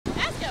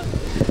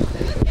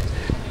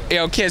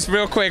Yo, Kiss,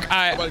 real quick.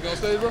 Somebody go on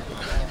stage, bro?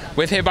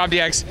 With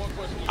HipHopDX,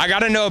 I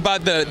gotta know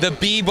about the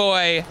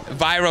B-boy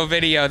viral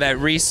video that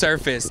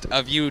resurfaced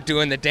of you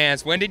doing the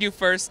dance. When did you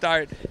first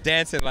start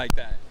dancing like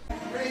that?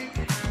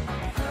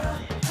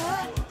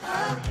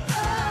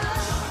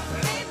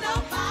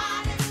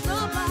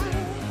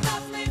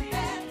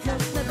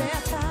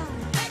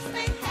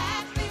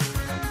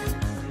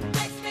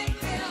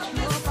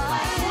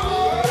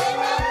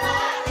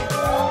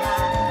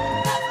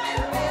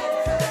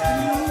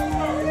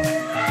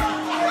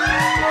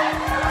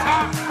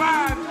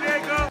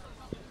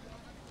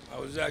 I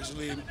was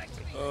actually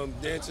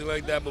dancing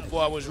like that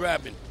before I was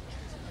rapping.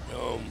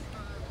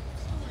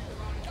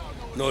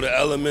 Know the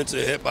elements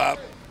of hip hop.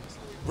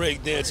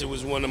 Breakdancing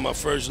was one of my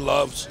first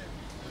loves.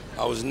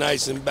 I was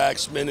nice and back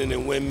spinning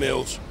in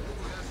windmills.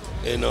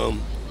 And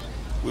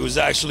we was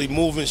actually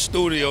moving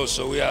studios,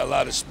 so we had a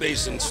lot of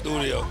space in the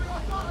studio.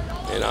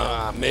 And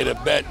I made a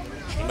bet,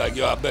 like,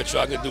 yo, I bet you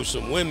I could do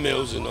some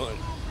windmills. And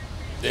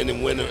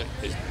then when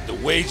the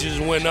wages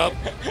went up,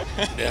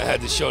 then I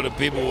had to show the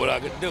people what I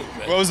could do.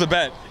 Man. What was the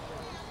bet?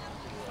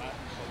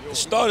 It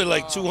started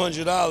like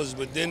 $200,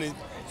 but then it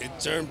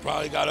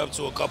probably got up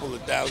to a couple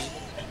of thousand.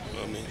 You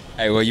know what I mean?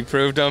 Hey, well, you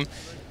proved them.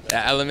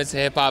 The elements of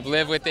hip hop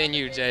live within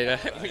you,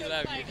 Jada. We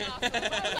love you.